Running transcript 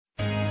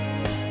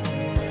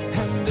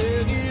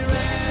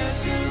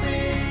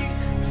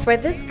For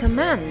this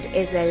command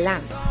is a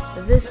lamp,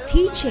 this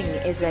teaching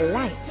is a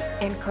light,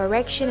 and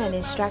correction and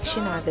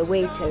instruction are the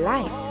way to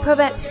life.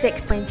 Proverbs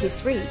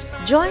 6:23.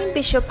 Join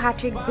Bishop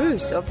Patrick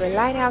Bruce of the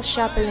Lighthouse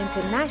Chapel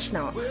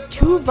International,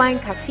 True Vine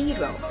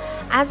Cathedral,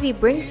 as he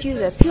brings you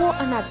the pure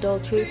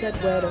unadulterated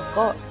Word of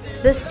God.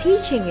 This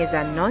teaching is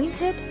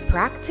anointed,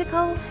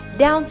 practical,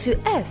 down to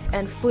earth,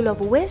 and full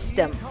of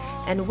wisdom,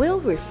 and will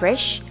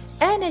refresh,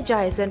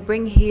 energize, and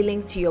bring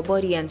healing to your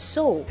body and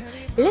soul.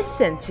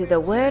 Listen to the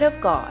Word of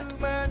God.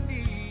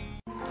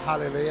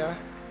 Hallelujah.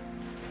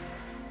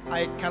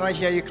 I cannot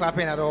hear you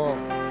clapping at all.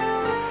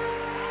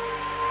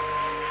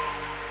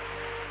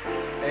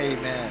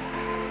 Amen.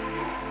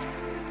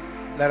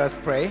 Let us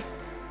pray.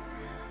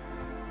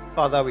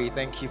 Father, we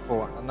thank you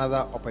for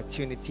another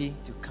opportunity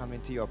to come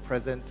into your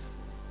presence,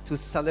 to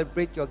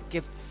celebrate your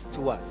gifts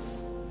to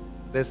us.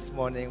 This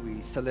morning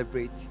we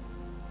celebrate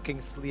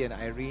Kingsley and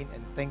Irene,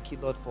 and thank you,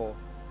 Lord, for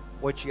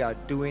what you are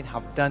doing,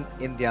 have done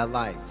in their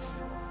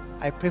lives.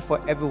 I pray for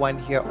everyone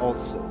here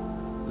also.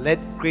 Let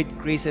great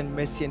grace and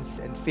mercy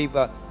and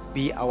favor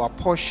be our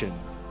portion.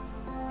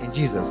 In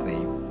Jesus'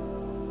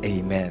 name,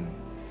 amen.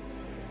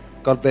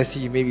 God bless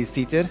you. You may be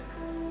seated.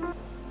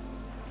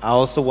 I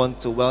also want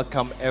to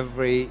welcome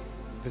every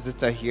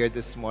visitor here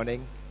this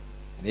morning.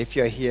 And if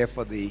you're here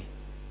for the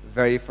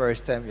very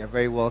first time, you're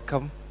very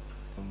welcome.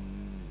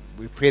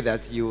 We pray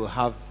that you will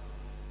have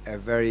a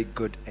very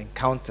good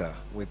encounter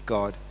with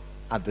God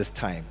at this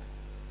time.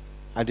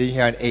 I didn't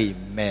hear an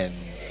amen.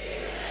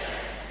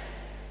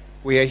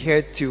 We are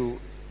here to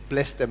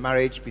bless the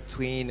marriage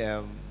between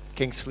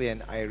Kingsley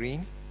and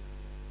Irene.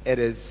 It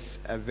is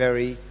a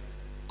very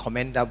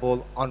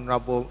commendable,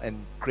 honorable,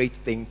 and great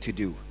thing to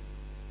do.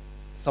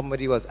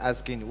 Somebody was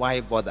asking, why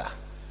bother?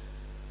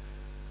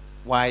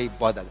 Why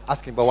bother?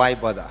 Asking, but why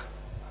bother?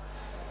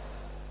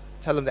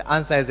 Tell them the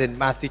answer is in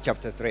Matthew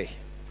chapter 3.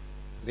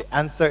 The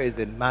answer is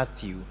in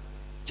Matthew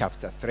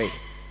chapter 3.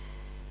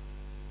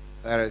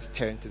 Let us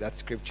turn to that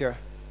scripture.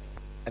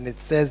 And it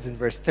says in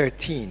verse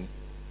 13,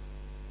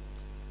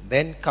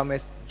 Then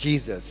cometh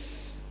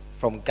Jesus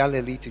from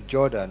Galilee to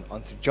Jordan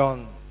unto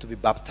John to be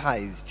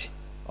baptized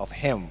of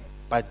him.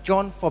 But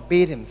John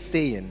forbade him,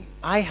 saying,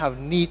 I have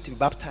need to be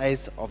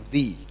baptized of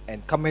thee,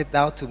 and comest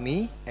thou to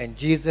me? And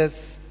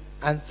Jesus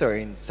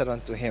answering said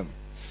unto him,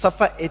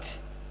 Suffer it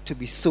to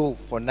be so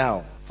for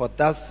now, for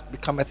thus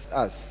becometh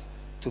us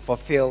to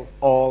fulfill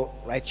all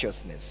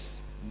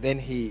righteousness. Then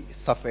he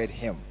suffered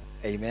him.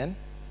 Amen.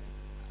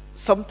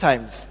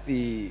 Sometimes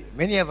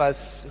many of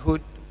us who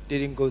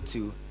didn't go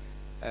to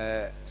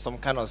some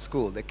kind of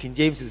school, the King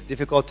James is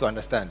difficult to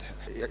understand.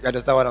 You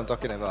understand what I'm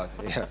talking about?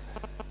 Yeah.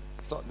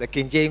 So the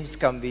King James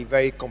can be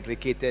very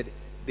complicated.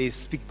 They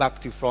speak back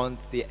to front.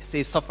 They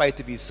say suffer it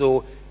to be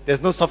so.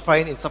 There's no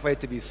suffering in suffer it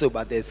to be so,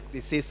 but they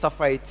say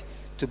suffer it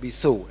to be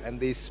so. And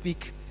they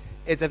speak,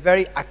 it's a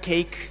very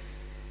archaic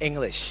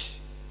English.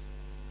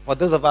 For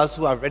those of us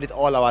who have read it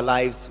all our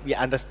lives, we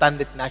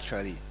understand it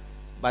naturally.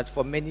 But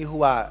for many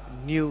who are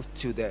new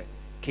to the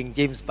King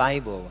James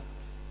Bible,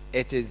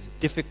 it is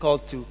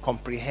difficult to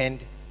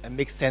comprehend and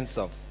make sense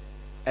of.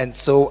 And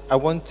so I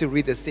want to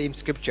read the same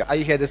scripture. Are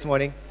you here this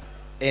morning?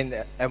 In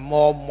a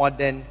more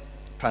modern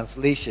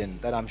translation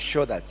that I'm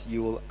sure that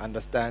you will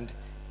understand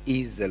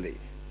easily.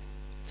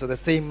 So the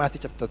same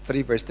Matthew chapter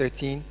 3 verse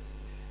 13.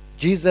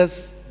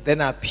 Jesus then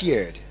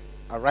appeared,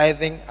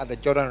 arriving at the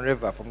Jordan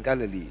River from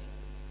Galilee.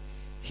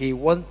 He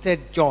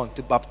wanted John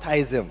to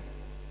baptize him.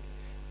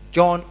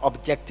 John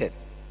objected.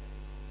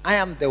 I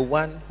am the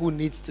one who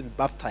needs to be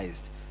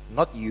baptized,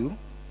 not you.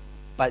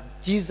 But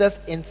Jesus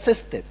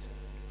insisted.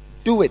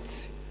 Do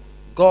it.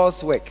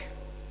 God's work,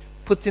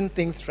 putting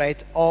things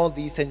right all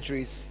these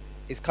centuries,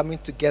 is coming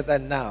together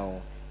now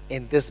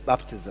in this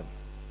baptism.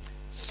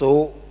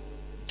 So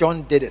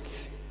John did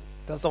it.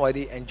 Tell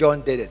somebody, and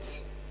John did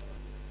it.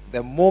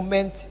 The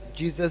moment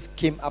Jesus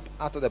came up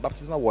out of the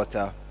baptismal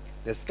water,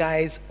 the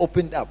skies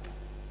opened up,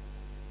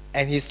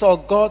 and he saw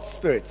God's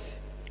Spirit.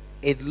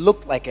 It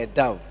looked like a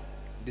dove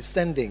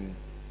descending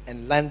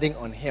and landing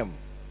on him.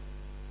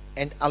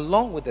 And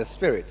along with the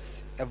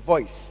Spirit, a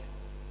voice,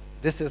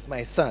 This is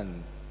my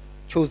Son,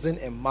 chosen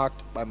and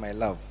marked by my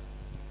love,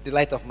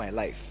 delight of my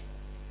life.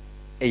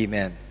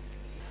 Amen.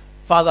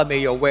 Father, may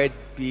your word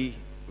be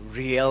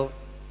real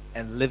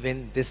and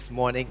living this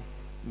morning.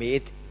 May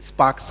it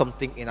spark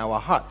something in our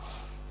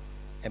hearts,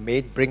 and may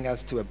it bring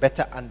us to a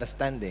better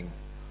understanding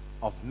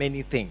of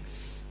many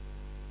things.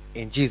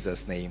 In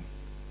Jesus' name,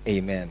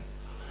 amen.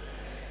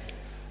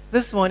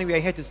 This morning we are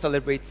here to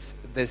celebrate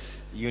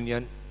this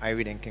union,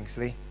 Irene and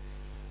Kingsley.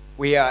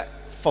 We are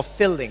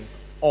fulfilling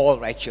all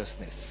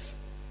righteousness.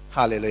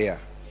 Hallelujah.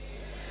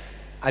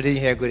 I didn't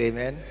hear a good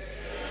amen.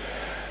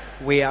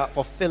 We are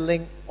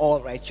fulfilling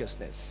all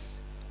righteousness.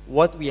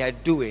 What we are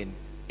doing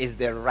is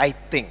the right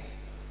thing.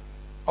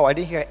 Oh, I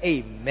didn't hear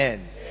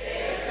amen.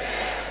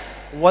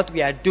 What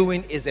we are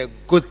doing is a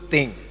good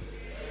thing.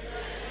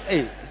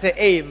 Hey, say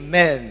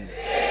amen.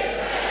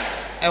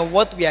 And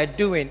what we are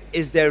doing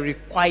is the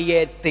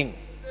required thing.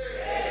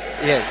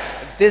 Yes,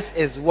 this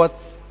is what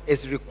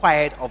is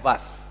required of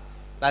us.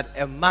 that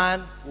a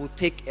man will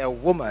take a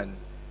woman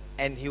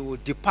and he will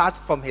depart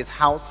from his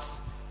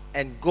house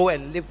and go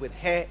and live with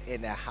her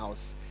in a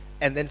house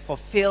and then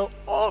fulfill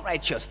all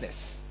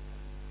righteousness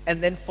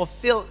and then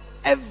fulfill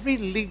every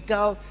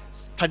legal,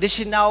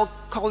 traditional,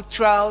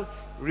 cultural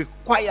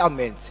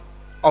requirement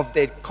of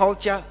the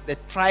culture, the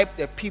tribe,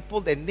 the people,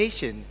 the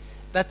nation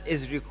that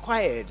is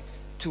required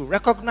to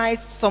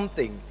recognize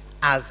something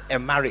as a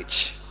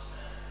marriage.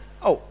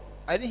 Oh,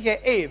 I didn't hear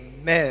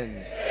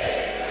amen.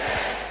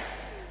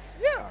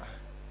 Yeah.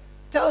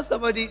 Tell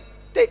somebody,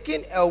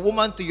 taking a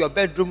woman to your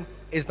bedroom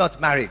is not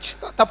marriage.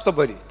 Tap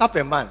somebody. Tap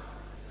a man.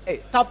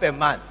 Hey, tap a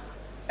man.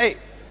 Hey,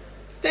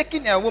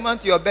 taking a woman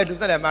to your bedroom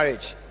is not a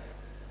marriage.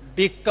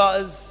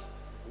 Because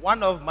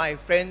one of my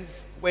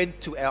friends went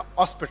to a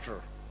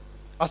hospital.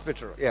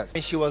 Yes.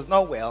 And she was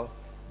not well.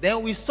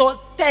 Then we saw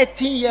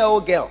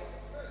 13-year-old girl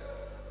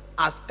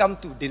has come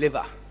to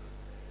deliver.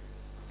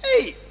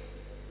 Hey!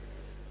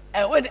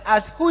 And when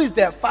asked, who is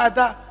the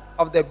father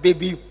of the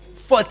baby?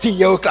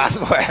 14-year-old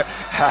classmate.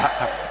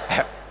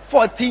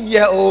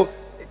 14-year-old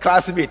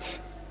classmate.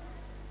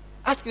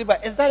 Ask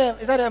anybody, is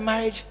that a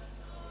marriage?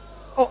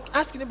 Oh,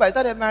 ask anybody, is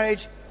that a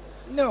marriage?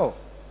 No,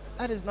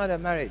 that is not a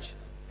marriage.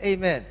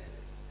 Amen.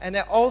 And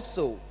then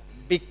also,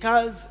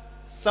 because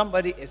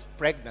somebody is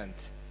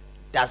pregnant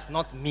does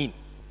not mean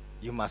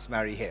you must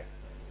marry her.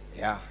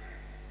 Yeah.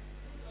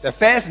 The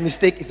first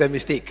mistake is a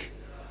mistake.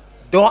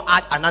 Don't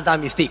add another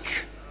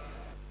mistake.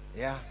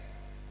 Yeah.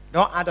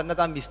 Don't add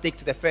another mistake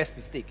to the first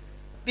mistake.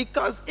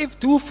 Because if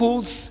two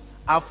fools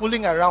are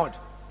fooling around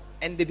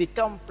and they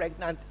become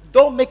pregnant,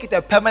 don't make it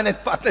a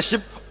permanent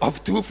partnership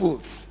of two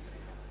fools.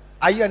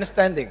 Are you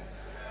understanding?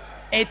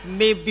 It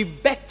may be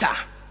better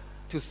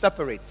to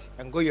separate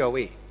and go your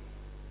way.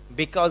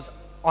 Because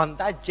on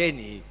that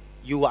journey,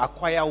 you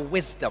acquire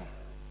wisdom.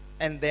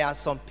 And there are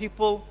some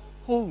people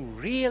who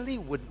really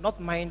would not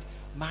mind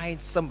marrying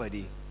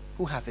somebody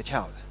who has a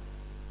child.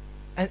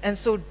 And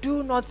so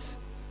do not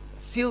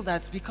feel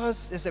that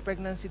because there's a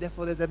pregnancy,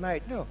 therefore there's a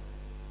marriage. No.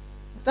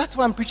 That's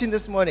why I'm preaching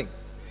this morning.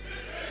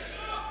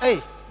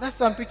 Hey, that's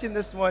why I'm preaching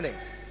this morning.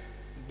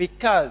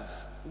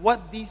 Because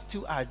what these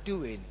two are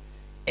doing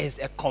is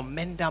a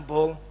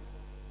commendable,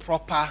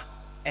 proper,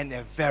 and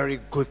a very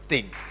good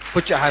thing.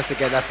 Put your hands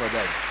together for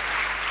them.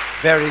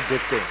 Very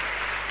good thing.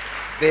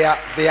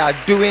 They are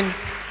doing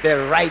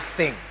the right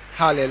thing.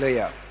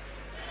 Hallelujah.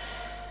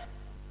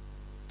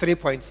 3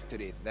 points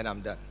today, then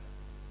I'm done.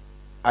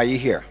 Are you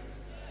here?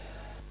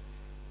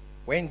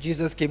 When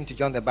Jesus came to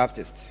John the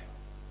Baptist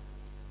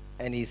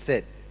and he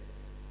said,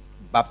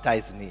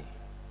 baptize me.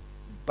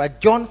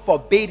 But John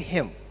forbade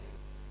him,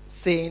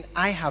 saying,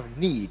 I have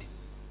need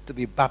to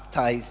be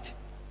baptized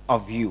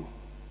of you.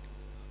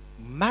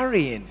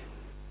 Marrying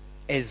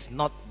is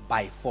not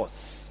by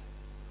force.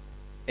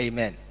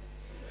 Amen.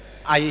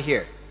 Are you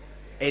here?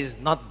 It is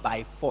not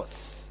by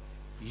force.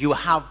 You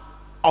have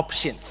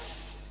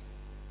options.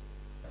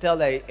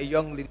 Tell a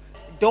young lady,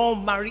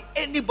 don't marry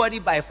anybody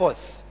by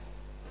force.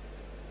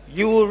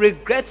 You will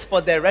regret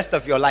for the rest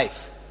of your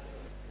life.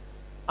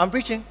 I'm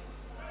preaching.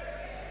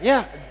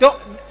 Yeah,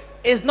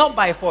 it's not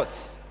by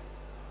force.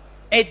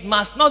 It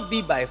must not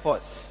be by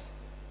force.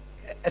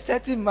 A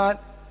certain man,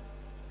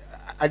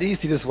 I didn't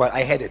see this one,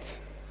 I heard it.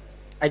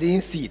 I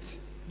didn't see it.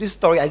 This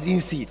story, I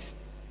didn't see it.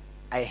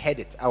 I heard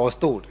it. I was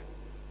told.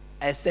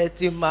 A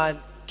certain man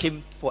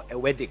came for a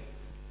wedding,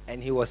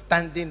 and he was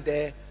standing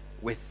there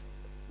with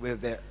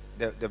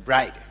the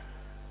bride,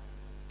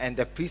 and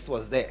the priest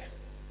was there,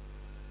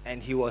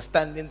 and he was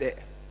standing there,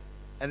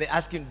 and they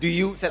asked him, do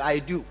you? He said, I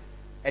do.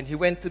 And he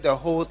went through the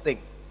whole thing,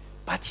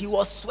 but he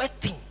was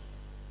sweating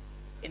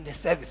in the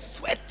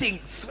service,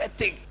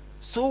 sweating.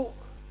 So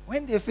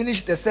when they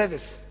finished the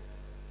service,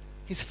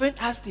 his friend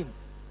asked him,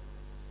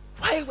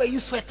 why were you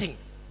sweating?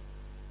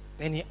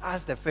 Then he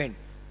asked the friend,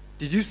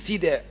 did you see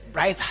the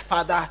bride's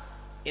father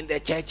in the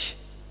church?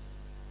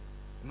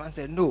 The man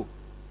said, no,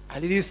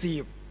 I didn't see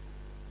him.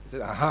 He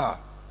said,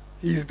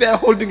 he's there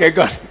holding a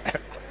gun.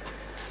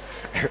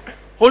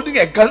 Holding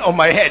a gun on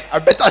my head. I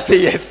better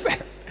say yes.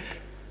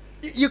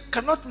 You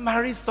cannot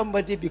marry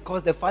somebody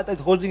because the father is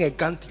holding a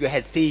gun to your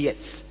head. Say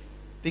yes.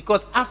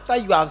 Because after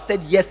you have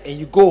said yes and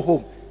you go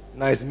home,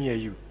 now it's me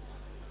and you.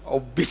 I'll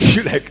beat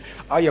you like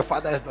how your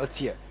father is not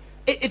here.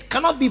 It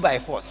cannot be by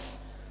force.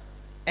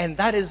 And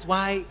that is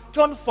why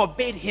John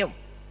forbade him.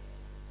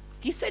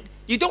 He said,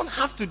 you don't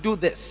have to do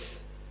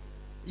this.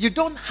 You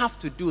don't have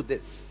to do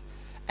this.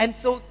 And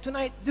so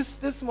tonight,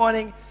 this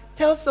morning,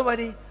 tell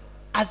somebody,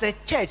 as a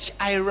church,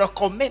 I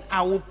recommend,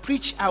 I will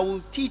preach, I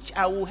will teach,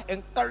 I will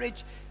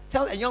encourage.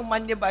 Tell a young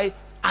man nearby,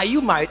 are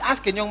you married?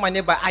 Ask a young man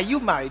nearby, are you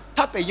married?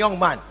 Tap a young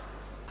man,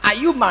 are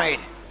you married?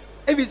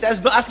 If he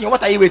says no, ask him,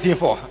 what are you waiting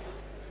for?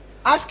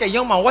 Ask a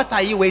young man, what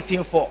are you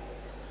waiting for?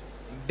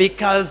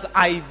 Because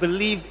I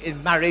believe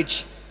in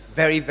marriage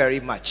very, very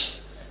much.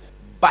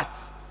 But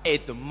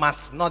it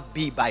must not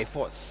be by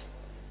force.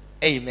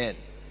 Amen.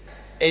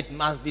 It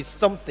must be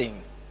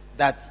something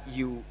that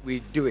you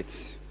will do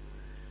it.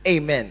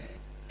 Amen.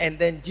 And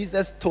then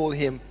Jesus told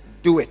him,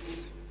 do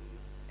it.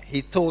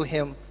 He told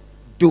him,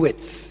 do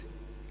it.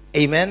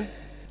 Amen.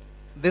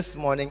 This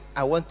morning,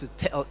 I want to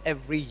tell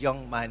every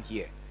young man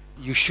here,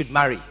 you should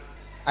marry.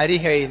 I didn't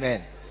hear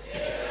amen.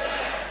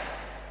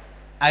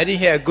 I didn't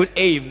hear a good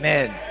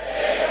amen.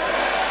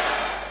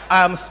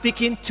 I'm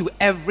speaking to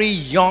every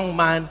young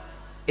man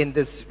in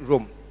this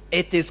room.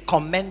 It is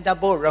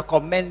commendable,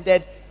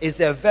 recommended. It's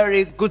a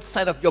very good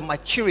sign of your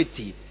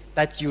maturity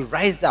that you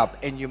rise up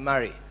and you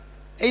marry.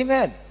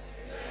 Amen.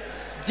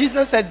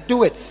 Jesus said,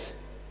 do it.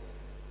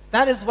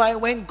 That is why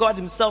when God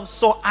himself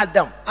saw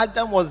Adam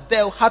was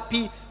there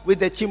happy with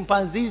the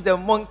chimpanzees, the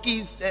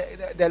monkeys,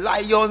 the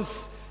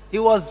lions. He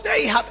was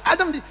very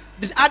happy.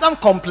 Did Adam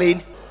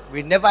complain?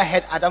 We never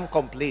heard Adam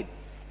complain.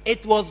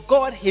 It was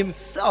God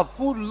himself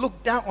who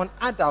looked down on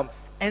Adam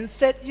and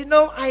said,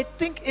 I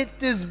think it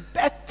is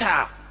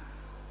better.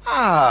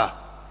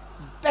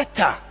 It's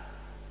better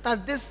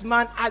that this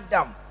man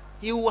Adam,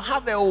 he will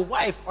have a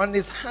wife on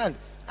his hand.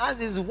 As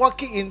he's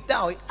walking in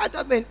town,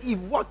 Adam and Eve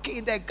walking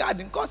in the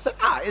garden, God said,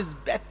 it's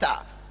better.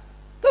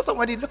 Tell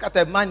somebody, look at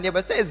a man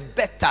nearby, say it's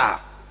better.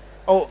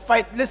 Oh,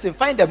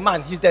 find a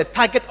man. He's the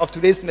target of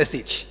today's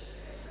message.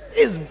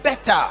 It's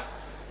better.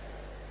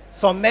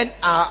 Some men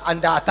are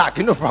under attack,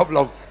 no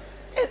problem.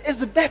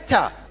 It's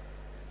better.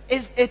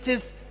 It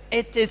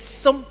is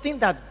something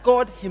that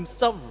God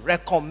himself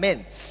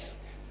recommends,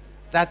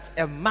 that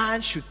a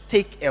man should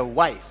take a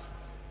wife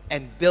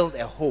and build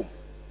a home.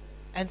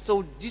 And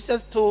so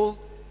Jesus told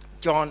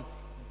John,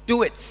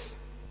 do it.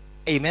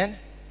 Amen.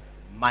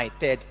 My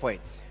third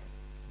point.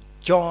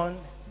 John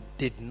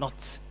did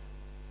not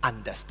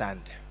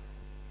understand.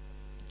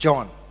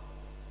 John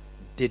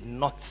did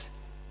not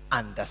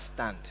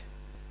understand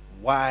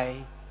why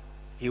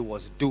he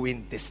was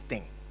doing this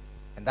thing.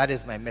 And that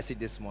is my message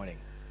this morning.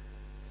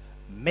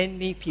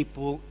 Many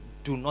people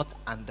do not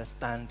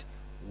understand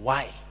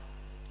why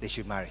they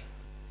should marry.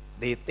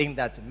 They think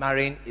that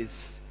marrying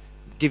is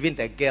giving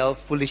the girl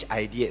foolish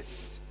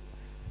ideas.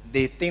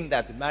 They think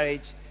that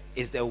marriage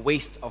is a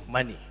waste of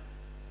money.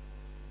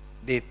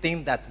 They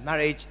think that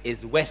marriage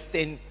is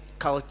Western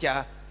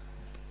culture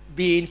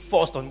being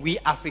forced on we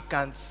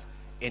Africans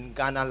in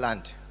Ghana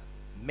land.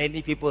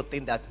 Many people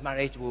think that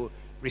marriage will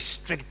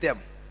restrict them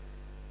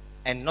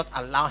and not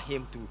allow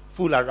him to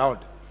fool around,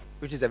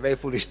 which is a very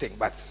foolish thing,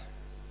 but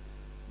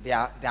they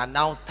are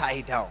now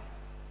tied down.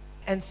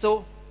 And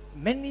so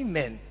many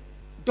men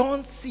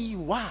don't see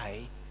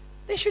why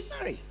they should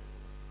marry.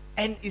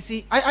 And you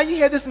see, are you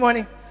here this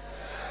morning?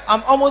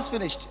 I'm almost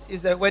finished.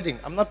 It's a wedding.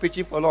 I'm not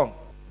preaching for long.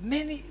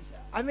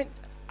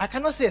 I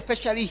cannot say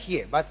especially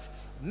here, but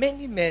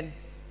many men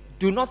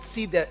do not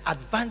see the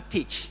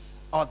advantage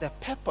or the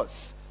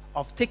purpose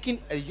of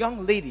taking a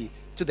young lady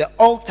to the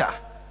altar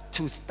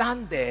to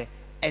stand there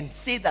and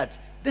say that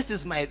this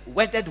is my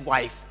wedded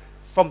wife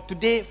from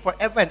today,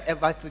 forever and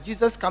ever, till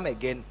Jesus come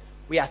again,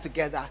 we are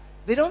together.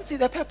 They don't see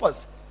the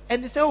purpose.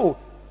 And they say,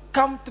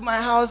 come to my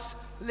house,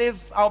 live,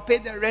 I'll pay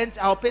the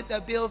rent, I'll pay the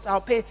bills, I'll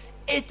pay.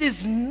 It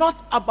is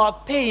not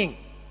about paying.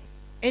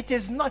 It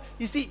is not.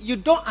 You see, you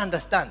don't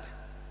understand.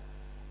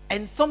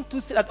 And some too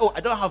say that, I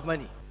don't have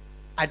money.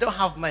 I don't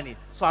have money,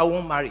 so I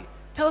won't marry.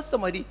 Tell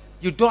somebody,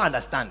 you don't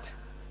understand.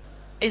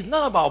 It's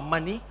not about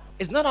money.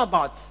 It's not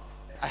about,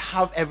 I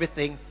have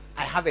everything.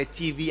 I have a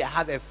TV. I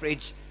have a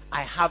fridge.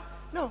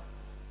 No.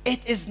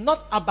 It is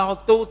not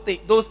about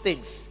those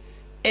things.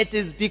 It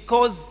is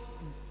because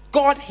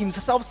God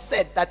himself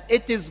said that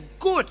it is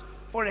good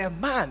for a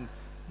man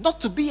not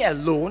to be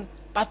alone,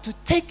 but to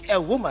take a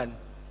woman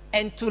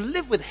and to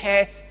live with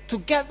her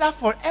together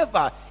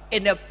forever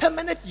in a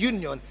permanent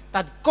union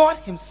that God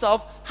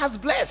himself has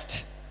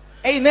blessed.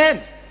 Amen.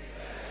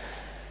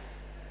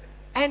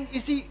 And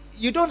you see,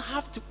 you don't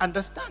have to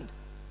understand,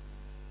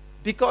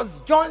 because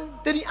John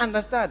didn't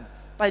understand,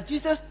 but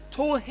Jesus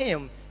told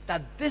him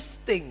that this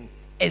thing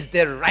is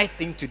the right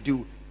thing to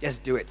do.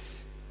 Just do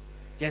it.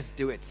 Just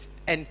do it.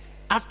 And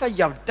after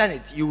you have done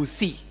it, you will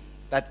see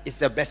that it's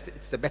the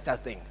better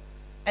thing.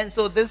 And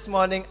so this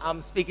morning,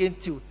 I'm speaking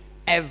to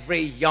every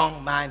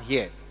young man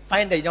here.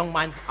 Find a young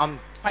man,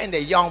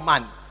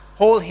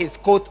 hold his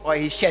coat or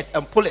his shirt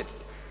and pull it.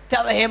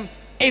 Tell him,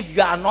 if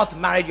you are not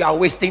married, you are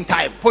wasting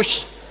time.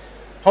 Push.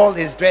 Hold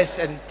his dress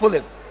and pull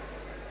him.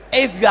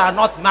 If you are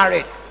not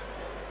married,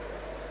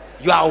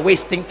 you are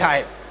wasting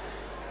time.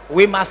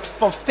 We must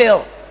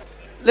fulfill.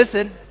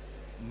 Listen,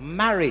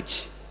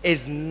 marriage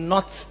is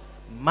not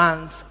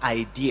man's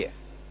idea.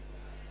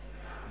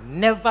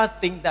 Never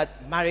think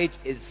that marriage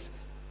is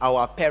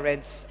our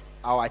parents,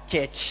 our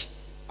church,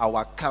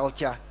 our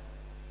culture.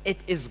 It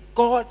is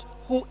God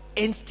who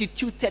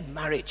instituted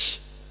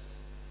marriage.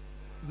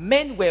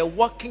 Men were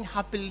walking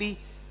happily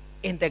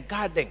in the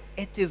garden.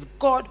 It is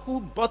God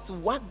who brought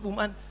one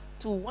woman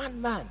to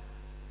one man.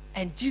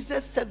 And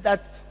Jesus said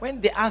that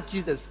when they asked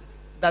Jesus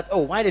that,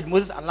 why did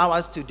Moses allow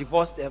us to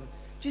divorce them?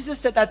 Jesus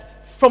said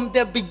that from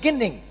the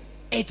beginning,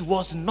 it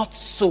was not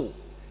so.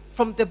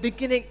 From the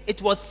beginning,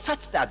 it was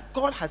such that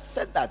God had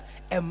said that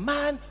a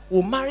man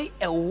will marry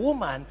a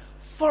woman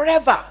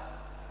forever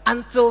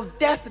until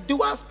death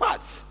do us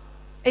part.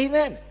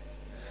 Amen.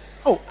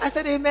 I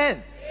said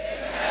amen.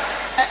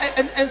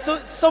 And so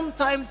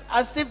sometimes,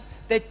 as if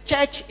the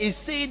church is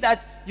saying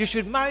that you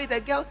should marry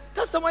the girl,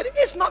 tell somebody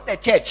it's not the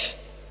church.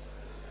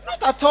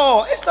 Not at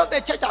all. It's not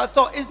the church at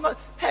all. It's not.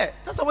 Hey,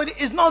 tell somebody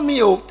it's not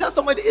me. Oh, tell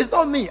somebody it's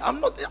not me. I'm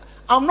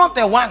not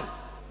the one.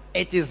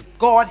 It is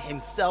God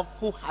Himself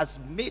who has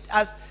made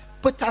us,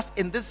 put us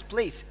in this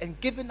place, and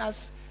given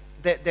us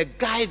the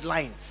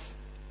guidelines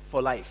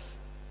for life.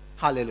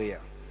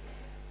 Hallelujah.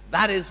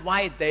 That is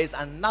why there is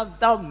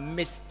another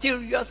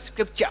mysterious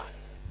scripture,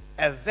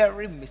 a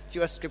very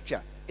mysterious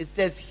scripture. It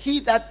says, "He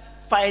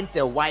that finds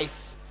a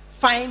wife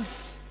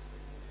finds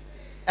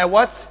a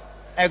what?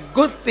 A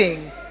good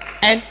thing,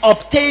 and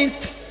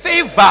obtains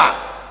favor."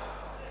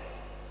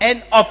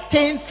 And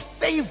obtains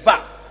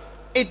favor.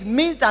 It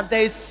means that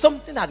there is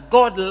something that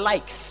God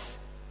likes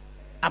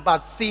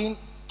about seeing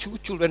two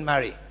children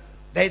marry.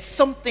 There is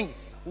something.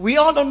 We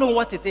all don't know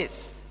what it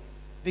is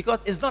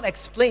because it's not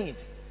explained.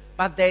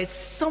 But there is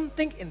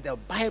something in the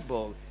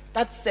Bible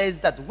that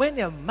says that when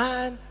a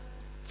man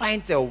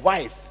finds a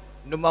wife,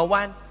 number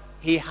one,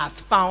 he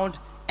has found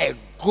a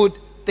good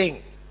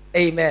thing.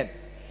 Amen.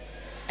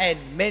 And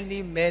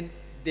many men,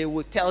 they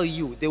will tell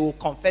you, they will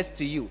confess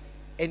to you,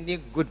 any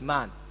good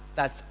man,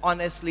 that's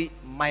honestly,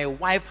 my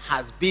wife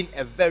has been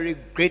a very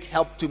great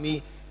help to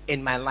me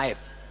in my life.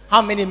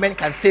 How many men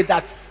can say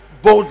that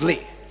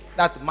boldly?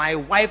 That my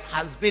wife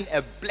has been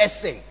a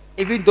blessing,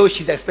 even though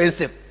she's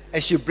expensive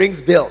and she brings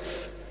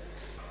bills.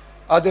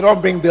 Or they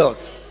don't bring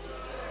bills.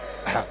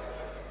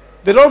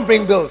 They don't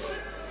bring bills.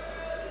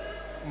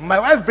 My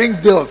wife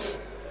brings bills.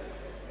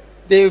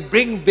 They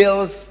bring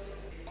bills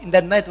in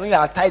the night when you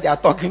are tired, they are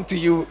talking to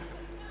you.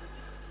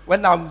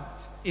 When I'm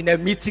in a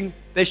meeting,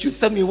 they should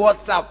send me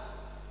WhatsApp.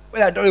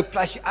 When I don't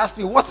reply, she asks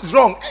me, what is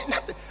wrong?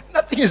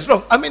 Nothing is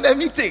wrong. I'm in a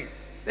meeting.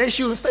 Then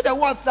she will send a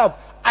WhatsApp.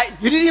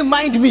 You didn't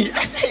mind me.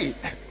 I say,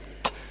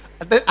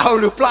 and then I'll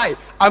reply,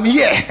 I'm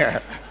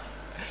here.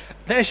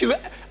 Then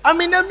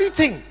I'm in a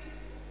meeting.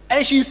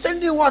 And she's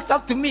sending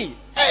WhatsApp to me.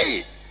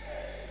 Hey,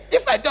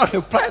 if I don't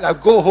reply and I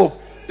go home,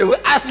 they will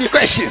ask me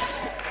questions.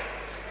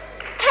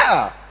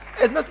 Yeah,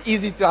 it's not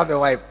easy to have a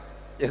wife.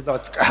 It's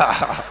not.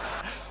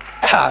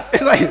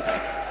 It's not easy.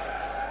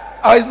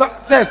 Oh, it's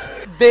not.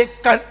 They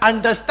can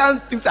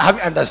understand things I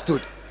haven't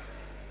understood.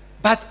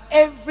 But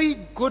every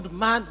good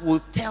man will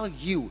tell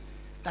you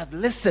that,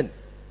 listen,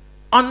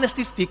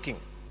 honestly speaking,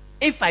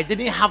 if I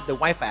didn't have the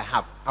wife I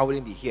have, I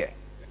wouldn't be here.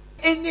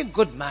 Any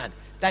good man,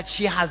 that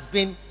she has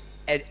been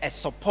a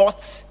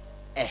support,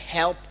 a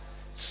help.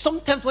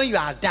 Sometimes when you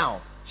are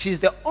down, she's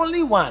the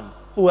only one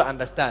who will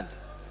understand.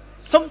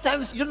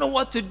 Sometimes you don't know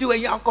what to do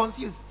and you are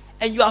confused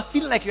and you are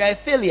feeling like you are a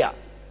failure.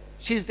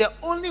 She's the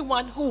only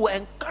one who will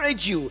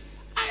encourage you,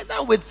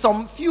 either with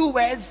some few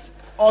words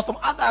or some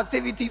other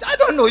activities. I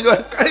don't know, you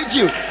encourage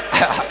you.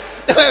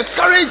 They will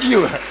encourage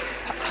you.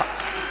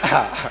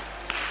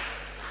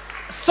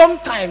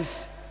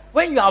 Sometimes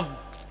when you have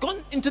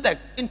gone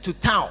into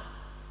town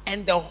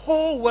and the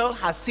whole world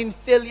has seen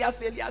failure,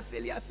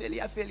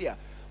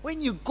 when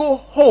you go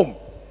home,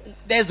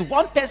 there's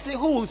one person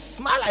who will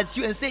smile at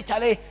you and say,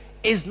 Charlie,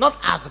 it's not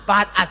as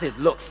bad as it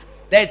looks.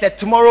 There is a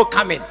tomorrow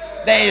coming.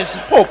 There is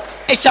hope.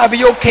 It shall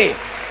be okay.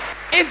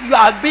 If you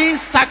are being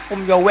sacked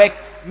from your work,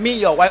 me,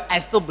 your wife, I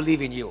still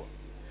believe in you.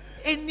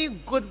 Any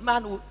good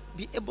man will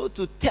be able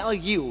to tell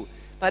you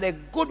that a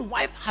good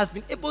wife has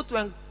been able to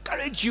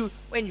encourage you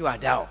when you are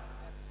down.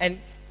 And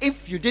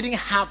if you didn't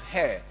have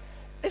her,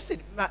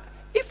 listen,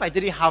 if I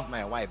didn't have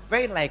my wife,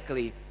 very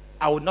likely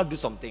I would not do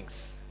some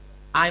things.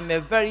 I'm a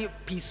very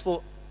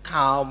peaceful,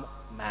 calm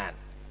man.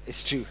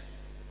 It's true.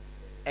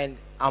 And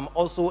I'm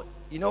also,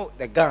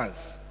 the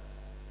Ghans,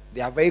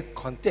 they are very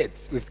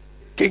content with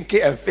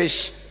kinky and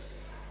fish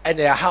and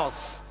their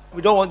house.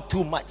 We don't want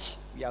too much.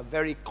 We are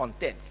very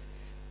content.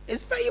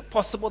 It's very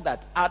possible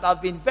that I'd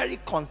have been very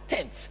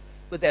content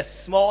with a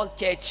small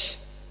church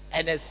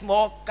and a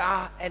small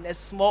car and a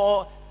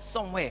small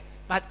somewhere.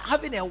 But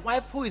having a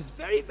wife who is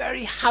very,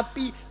 very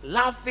happy,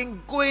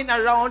 laughing, going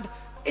around,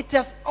 it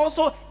has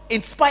also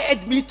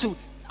inspired me to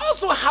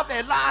also have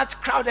a large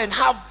crowd and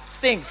have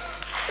things.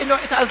 It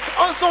has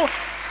also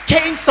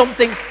changed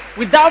something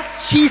without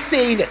she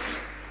saying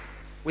it.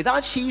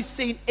 Without she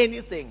saying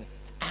anything,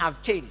 I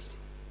have changed.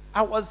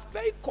 I was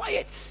very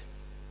quiet.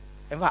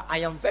 In fact, I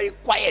am very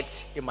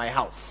quiet in my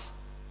house.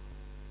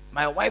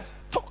 My wife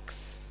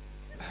talks.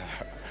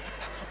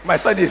 My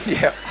son is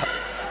here.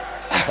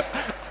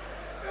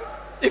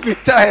 If you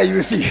tell her,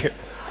 you see.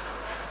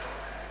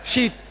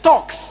 She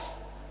talks.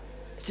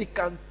 She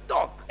can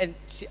talk. And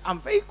I'm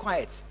very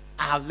quiet.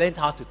 I have learned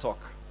how to talk.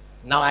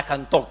 Now I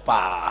can talk.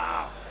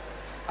 I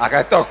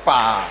can talk.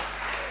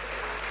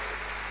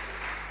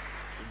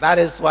 That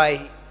is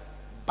why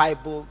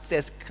Bible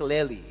says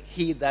clearly,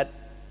 he that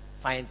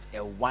finds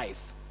a wife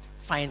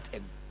finds a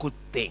good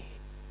thing.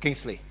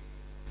 Kingsley,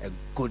 a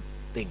good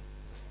thing.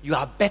 You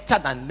are better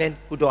than men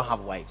who don't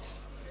have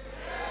wives.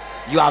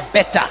 You are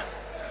better.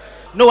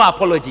 No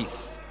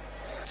apologies.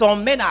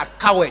 Some men are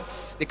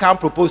cowards. They can't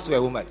propose to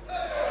a woman.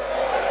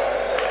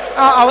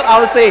 I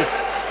will say it.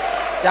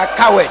 They are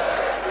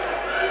cowards.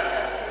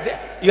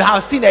 You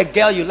have seen a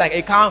girl you like,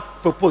 you can't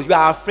propose. You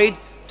are afraid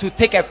to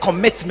take a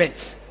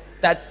commitment.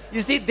 That,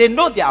 you see, they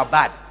know they are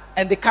bad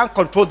and they can't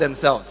control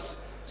themselves.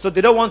 So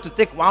they don't want to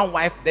take one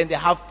wife, then they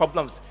have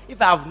problems.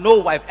 If I have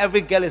no wife,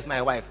 every girl is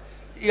my wife.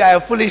 You are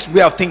a foolish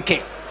way of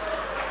thinking.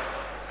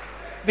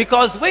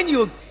 Because when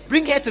you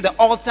bring her to the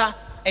altar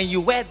and you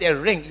wear the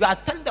ring, you are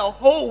telling the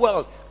whole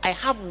world, I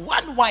have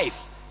one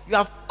wife. You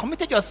have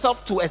committed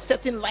yourself to a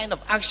certain line of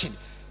action.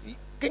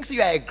 Kingsley,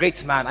 you are a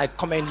great man. I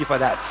commend you for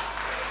that.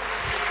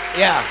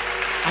 Yeah,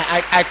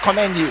 I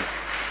commend you.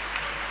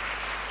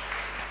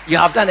 You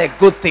have done a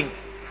good thing.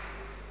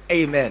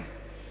 Amen.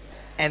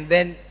 And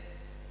then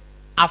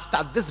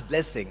after this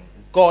blessing,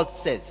 God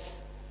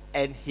says,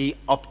 and he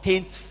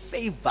obtains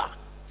favor.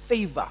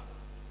 Favor.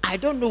 I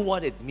don't know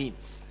what it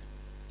means,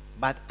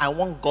 but I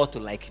want God to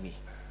like me.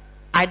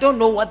 I don't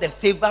know what the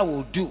favor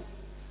will do.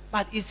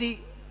 But you see,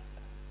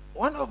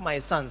 one of my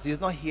sons, he's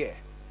not here.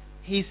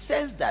 He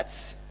says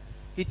that,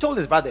 he told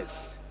his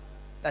brothers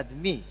that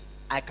me,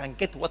 I can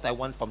get what I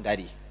want from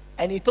daddy.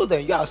 And he told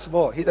them, you are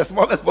small. He's the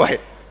smallest boy.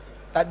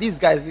 That these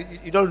guys,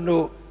 you don't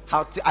know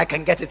how to, I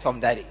can get it from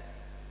daddy.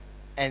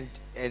 And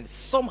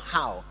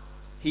somehow,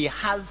 he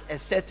has a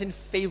certain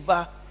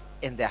favor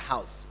in the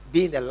house.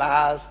 Being the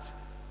last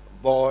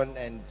born,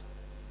 and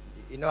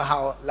you know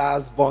how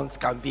last borns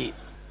can be.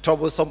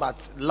 Troublesome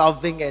but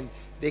loving, and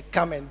they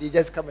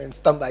just come and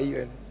stand by you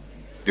and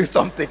do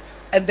something.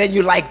 And then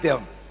you like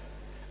them.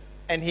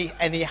 And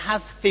he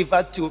has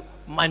favor to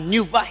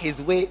maneuver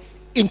his way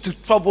into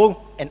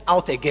trouble and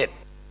out again.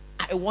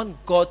 I want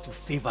God to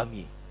favor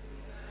me.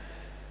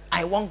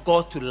 I want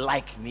God to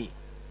like me.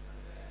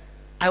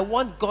 I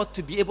want God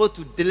to be able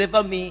to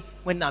deliver me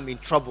when I'm in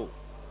trouble.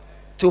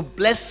 To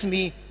bless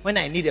me when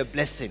I need a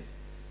blessing.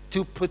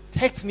 To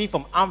protect me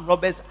from armed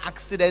robbers,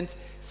 accident,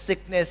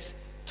 sickness.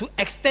 To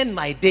extend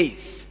my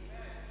days.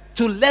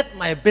 To let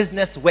my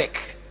business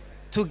work.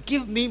 To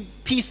give me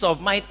peace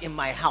of mind in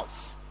my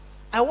house.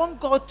 I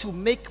want God to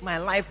make my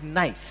life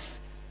nice.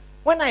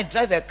 When I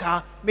drive a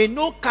car, may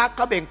no car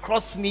come and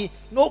cross me.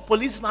 No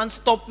policeman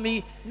stop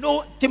me.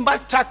 No timber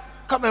truck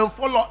come and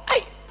follow.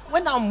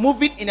 When I'm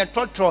moving in a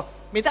trotro,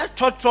 may that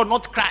trotro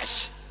not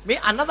crash. May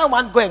another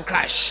one go and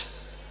crash.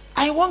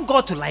 I want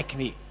God to like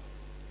me.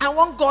 I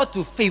want God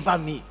to favor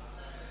me.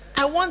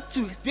 I want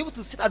to be able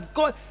to say that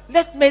God,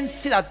 let men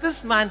see that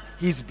this man,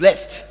 he's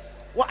blessed.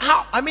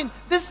 How? I mean,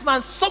 this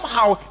man,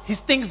 somehow his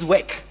things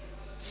work.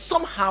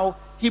 Somehow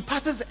he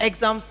passes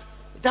exams,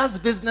 does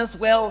business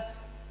well.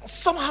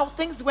 Somehow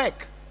things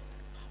work.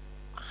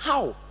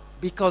 How?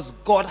 Because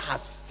God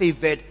has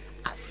favored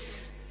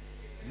us.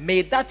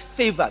 May that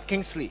favor,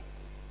 Kingsley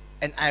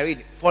and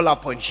Irene, fall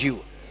upon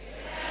you.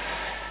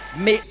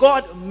 May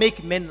God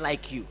make men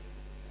like you.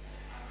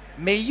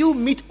 May you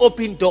meet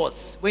open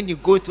doors when you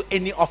go to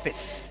any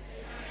office.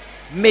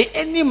 May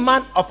any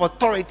man of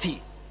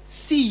authority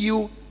see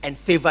you and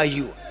favor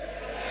you.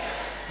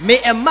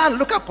 May a man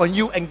look upon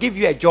you and give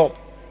you a job,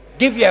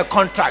 give you a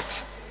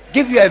contract,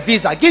 give you a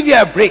visa, give you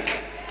a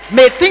break.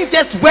 May things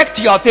just work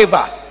to your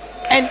favor.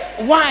 And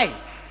why?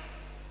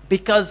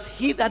 Because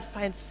he that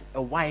finds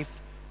a wife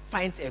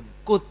finds a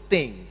good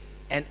thing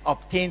and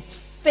obtains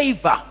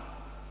favor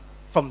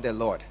from the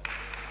Lord.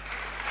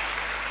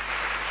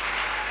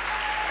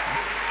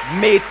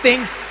 May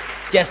things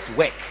just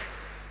work.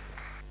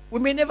 We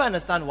may never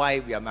understand why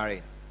we are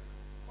married,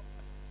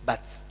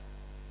 but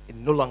it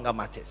no longer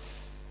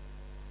matters.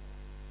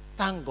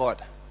 Thank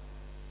God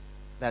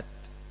that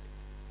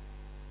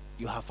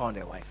you have found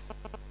a wife.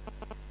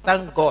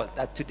 Thank God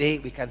that today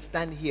we can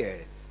stand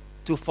here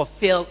to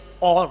fulfill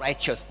all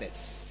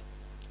righteousness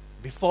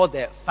before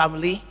the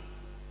family,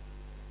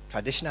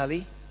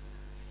 traditionally,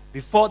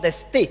 before the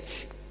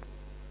state,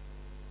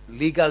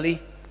 legally,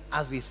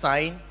 as we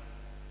sign,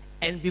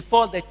 and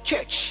before the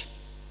church,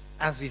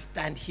 as we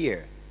stand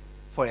here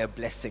for a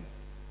blessing.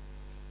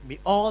 May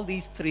all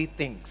these three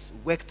things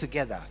work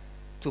together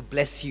to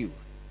bless you.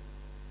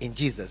 In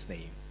Jesus'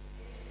 name,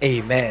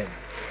 amen.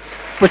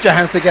 Put your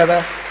hands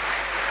together.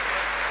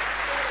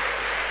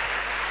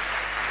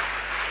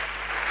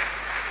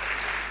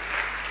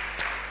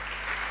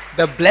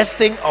 The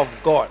blessing of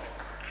God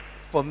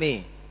for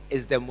me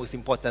is the most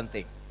important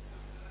thing.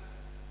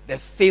 The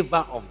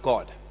favor of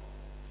God.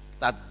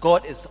 That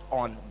God is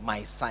on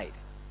my side.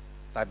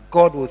 That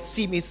God will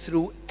see me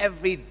through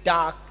every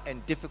dark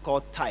and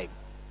difficult time.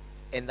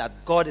 And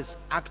that God is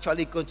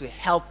actually going to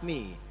help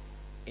me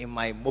in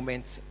my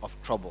moments of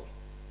trouble.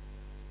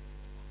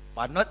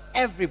 But not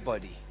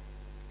everybody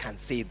can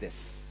say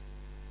this.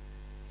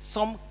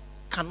 Some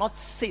cannot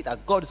say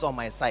that God is on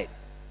my side.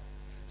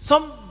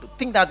 Some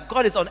think that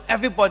God is on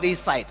everybody's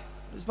side.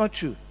 It's not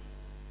true.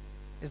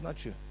 It's not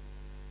true.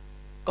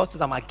 God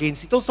says, I'm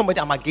against you. He told somebody,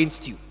 I'm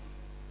against you.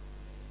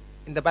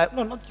 In the Bible,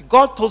 no, not you.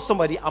 God told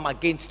somebody, I'm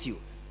against you.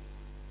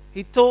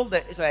 He told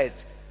the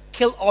Israelites,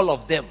 kill all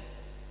of them.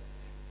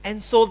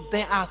 And so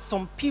there are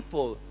some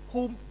people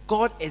whom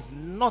God is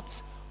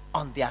not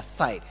on their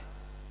side.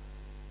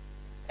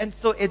 And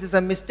so it is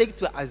a mistake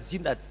to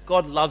assume that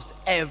God loves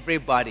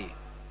everybody.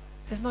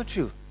 It's not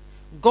true.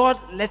 God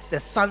lets the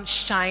sun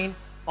shine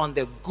on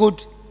the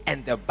good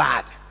and the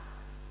bad,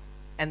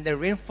 and the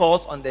rain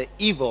falls on the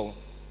evil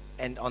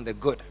and on the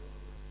good.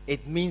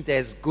 It means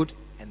there's good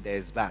and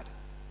there's bad,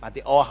 but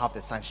they all have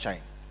the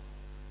sunshine.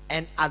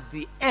 And at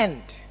the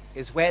end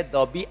is where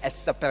there'll be a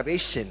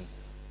separation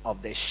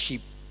of the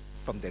sheep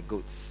from the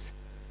goats.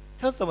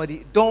 Tell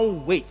somebody,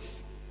 don't wait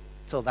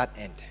till that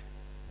end.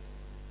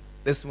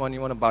 This morning,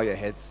 you want to bow your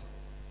heads.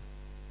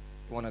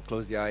 You want to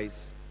close your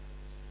eyes.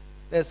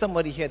 There's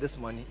somebody here this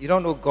morning. You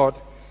don't know God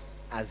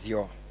as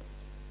your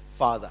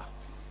Father.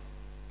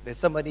 There's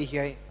somebody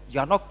here. You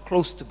are not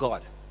close to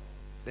God.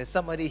 There's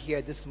somebody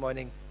here this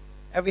morning.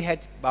 Every head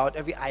bowed,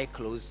 every eye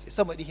closed. There's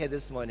somebody here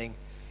this morning.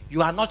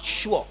 You are not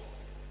sure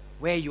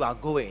where you are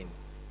going,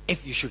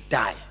 if you should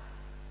die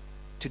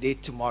today,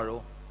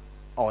 tomorrow,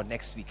 or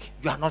next week.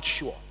 You are not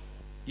sure.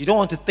 You don't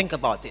want to think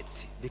about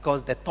it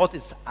because the thought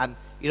is,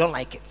 you don't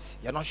like it.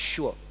 You're not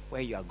sure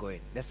where you are going.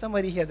 There's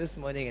somebody here this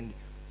morning and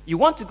you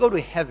want to go to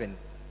heaven,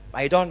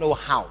 but you don't know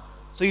how.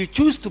 So you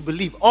choose to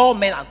believe all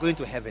men are going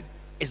to heaven.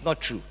 It's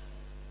not true.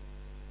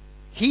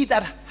 He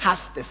that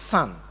has the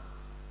Son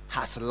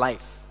has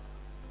life.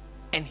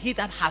 And he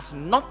that has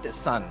not the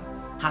Son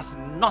has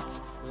not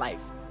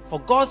life. For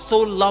God so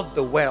loved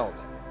the world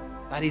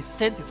that he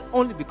sent his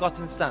only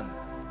begotten Son,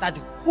 that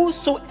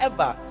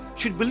whosoever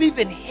should believe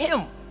in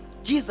him,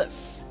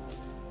 Jesus,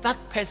 that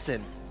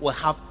person will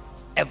have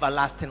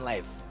everlasting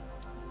life.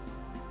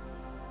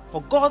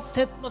 For God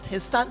sent not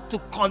his Son to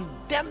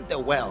condemn the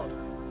world,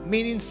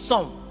 meaning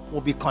some will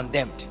be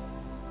condemned.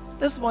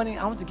 This morning,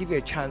 I want to give you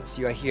a chance.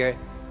 You are here,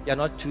 you are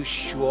not too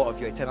sure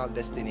of your eternal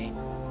destiny,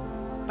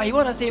 but you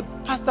want to say,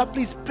 Pastor,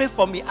 please pray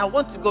for me. I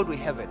want to go to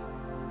heaven.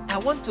 I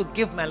want to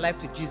give my life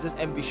to Jesus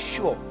and be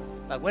sure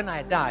that when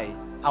I die,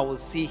 I will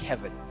see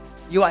heaven.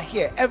 You are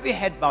here, every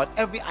head bowed,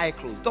 every eye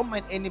closed. Don't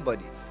mind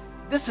anybody.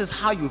 This is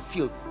how you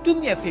feel. Do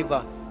me a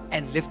favor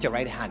and lift your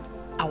right hand.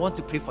 I want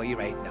to pray for you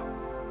right now.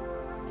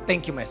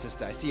 Thank you, my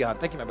sister. I see your hand.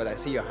 Thank you, my brother. I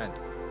see your hand.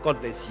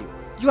 God bless you.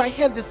 You are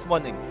here this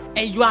morning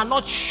and you are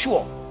not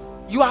sure.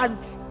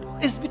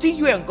 It's between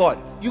you and God.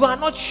 You are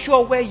not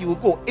sure where you will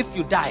go if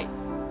you die.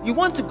 You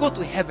want to go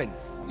to heaven.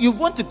 You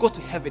want to go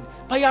to heaven,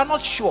 but you are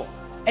not sure.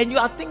 And you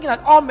are thinking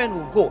that all men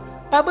will go.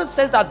 Bible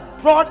says that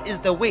broad is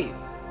the way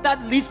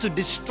that leads to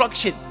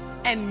destruction,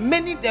 and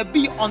many there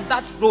be on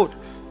that road.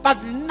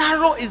 But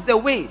narrow is the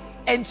way,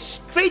 and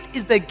straight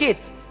is the gate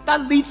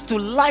that leads to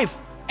life,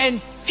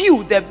 and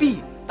few there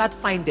be that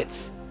find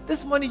it.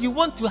 This morning you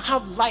want to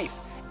have life,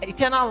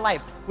 eternal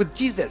life with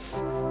Jesus.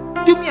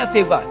 Do me a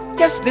favor,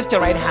 just lift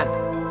your right hand.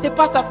 Say,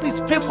 Pastor, please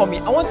pray for me.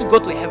 I want to go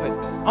to heaven.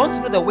 I want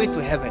to know the way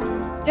to heaven.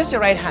 Just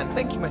your right hand.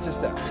 Thank you, my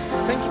sister.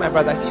 Thank you, my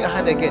brother. I see your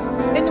hand again.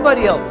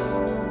 Anybody else?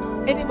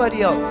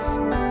 Anybody else?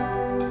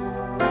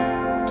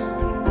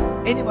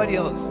 Anybody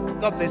else?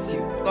 God bless you.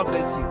 God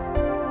bless you.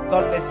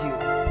 God bless you.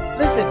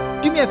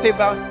 Listen, do me a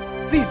favor.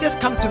 Please just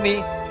come to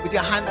me with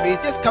your hand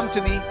raised. Just come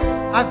to me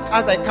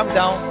as I come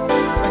down.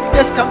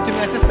 Just come to me,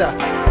 my sister.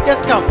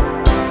 Just come.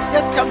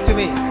 Just come to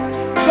me.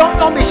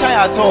 Don't be shy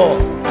at all.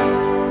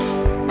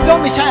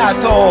 Don't be shy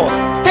at all.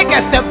 Take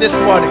a step this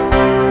morning.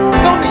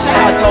 Don't be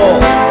shy at all.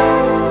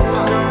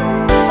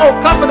 Oh,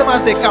 clap for them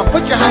as they come.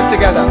 Put your hands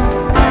together.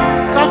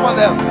 Clap for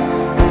them.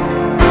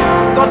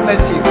 God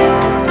bless you.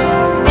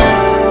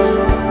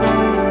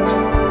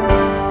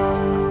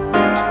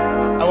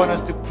 I want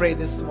us to pray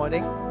this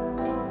morning.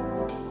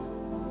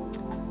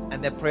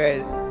 And the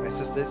prayer, my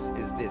sisters,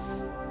 is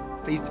this.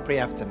 Please pray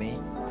after me.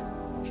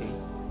 Okay.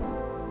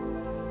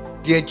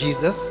 Dear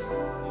Jesus,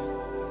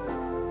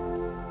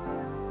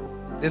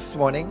 this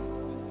morning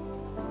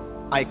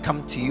I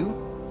come to you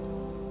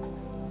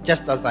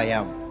just as I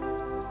am.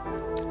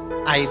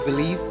 I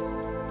believe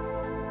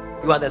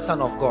you are the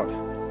Son of God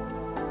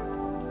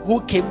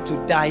who came to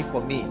die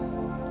for me,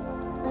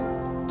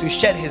 to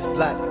shed his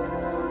blood,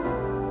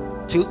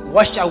 to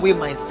wash away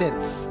my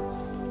sins,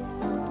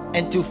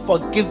 and to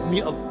forgive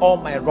me of all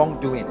my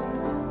wrongdoing.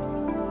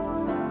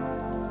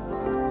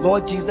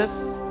 Lord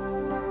Jesus,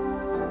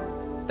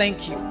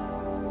 thank you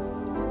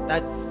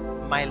that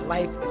my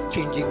life is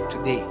changing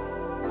today,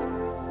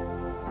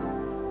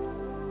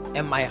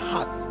 and my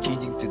heart is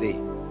changing today.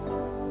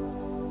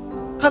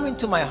 Come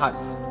into my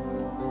heart,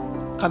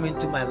 come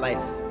into my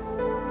life,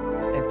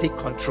 and take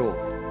control.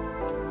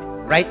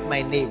 Write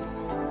my name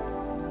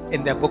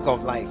in the book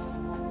of life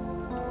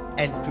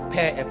and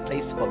prepare a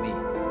place for me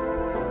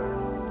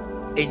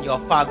in your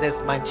Father's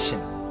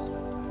mansion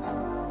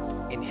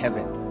in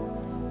heaven.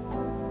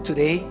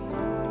 Today,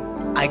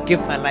 I give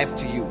my life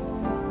to you.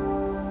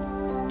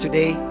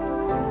 Today,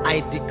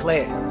 I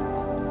declare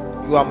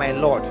you are my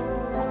Lord,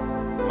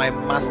 my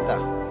Master,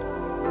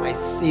 my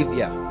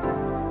Savior,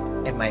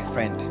 and my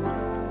friend.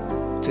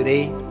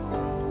 Today,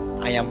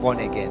 I am born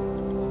again.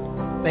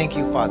 Thank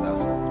you, Father,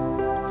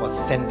 for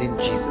sending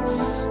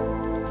Jesus.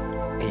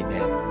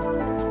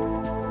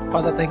 Amen.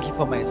 Father, thank you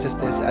for my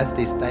sisters as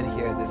they stand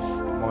here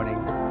this morning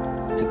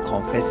to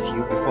confess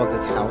you before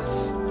this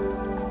house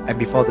and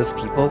before this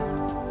people.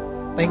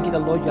 Thank you, the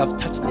Lord, you have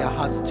touched their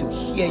hearts to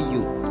hear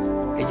you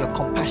and your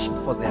compassion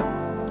for them.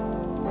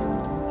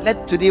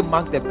 Let today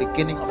mark the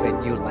beginning of a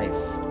new life.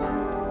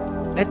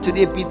 Let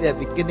today be the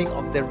beginning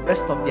of the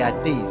rest of their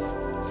days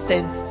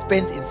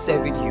spent in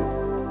serving you.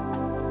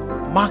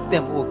 Mark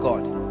them, O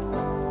God,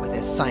 with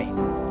a sign.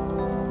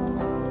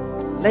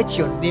 Let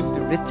your name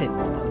be written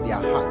on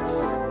their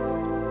hearts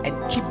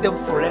and keep them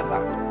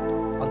forever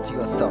unto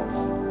yourself.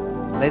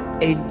 Let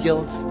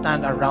angels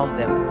stand around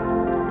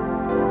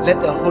them.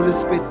 Let the Holy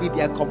Spirit be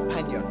their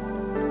companion,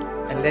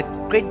 and let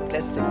great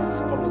blessings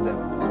follow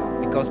them,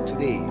 because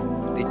today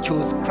they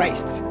chose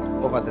Christ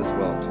over this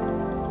world.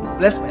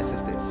 Bless my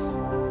sisters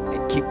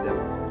and keep them.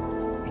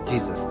 In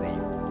Jesus'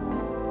 name,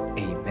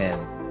 amen.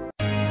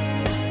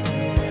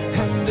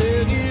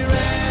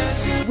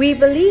 We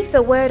believe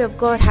the word of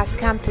God has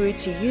come through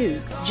to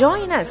you.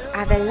 Join us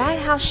at the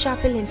Lighthouse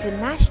Chapel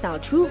International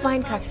True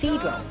Vine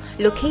Cathedral,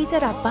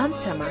 located at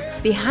Bantama,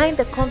 behind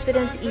the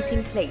Confident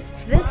Eating Place.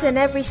 This and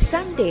every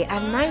Sunday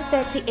at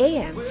 9:30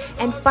 a.m.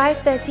 and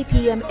 5:30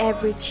 p.m.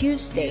 every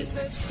Tuesday.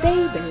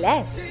 Stay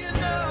blessed.